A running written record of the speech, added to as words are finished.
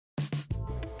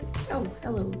Oh,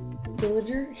 hello,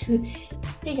 villager.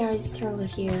 Hey guys, Tarlet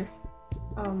here.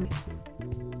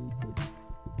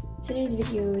 Today's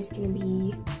video is gonna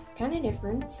be kind of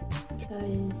different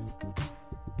because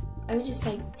I would just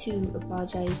like to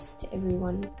apologize to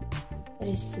everyone that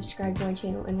is subscribed to my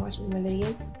channel and watches my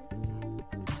videos.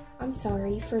 I'm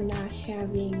sorry for not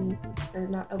having or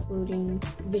not uploading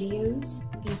videos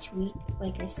each week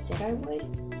like I said I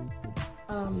would.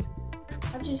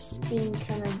 I've just been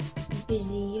kind of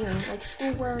busy, you know, like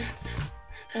schoolwork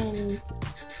and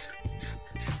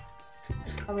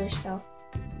other stuff,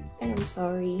 and I'm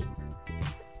sorry.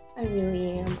 I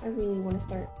really am. I really want to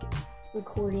start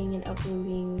recording and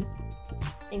uploading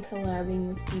and collabing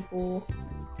with people,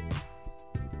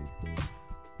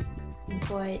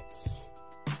 but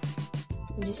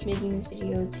I'm just making this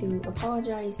video to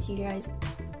apologize to you guys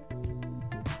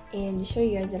and to show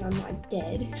you guys that I'm not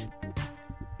dead.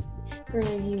 For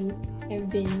any of you have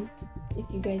been, if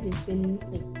you guys have been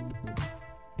like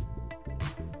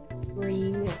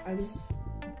worrying that I was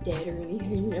dead or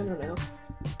anything, I don't know.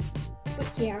 But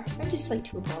yeah, I'd just like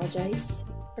to apologize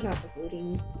for not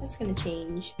uploading. That's gonna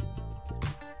change.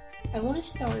 I want to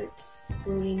start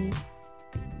uploading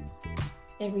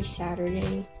every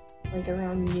Saturday, like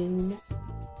around noon.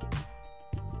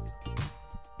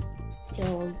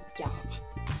 So yeah.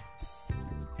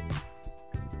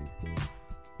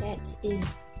 That is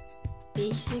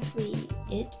basically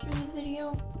it for this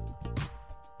video.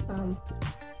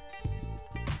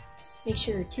 Make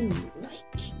sure to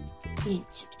like and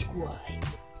subscribe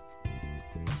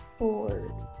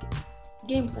for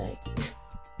gameplay.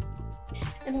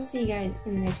 And I'll see you guys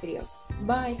in the next video.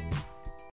 Bye!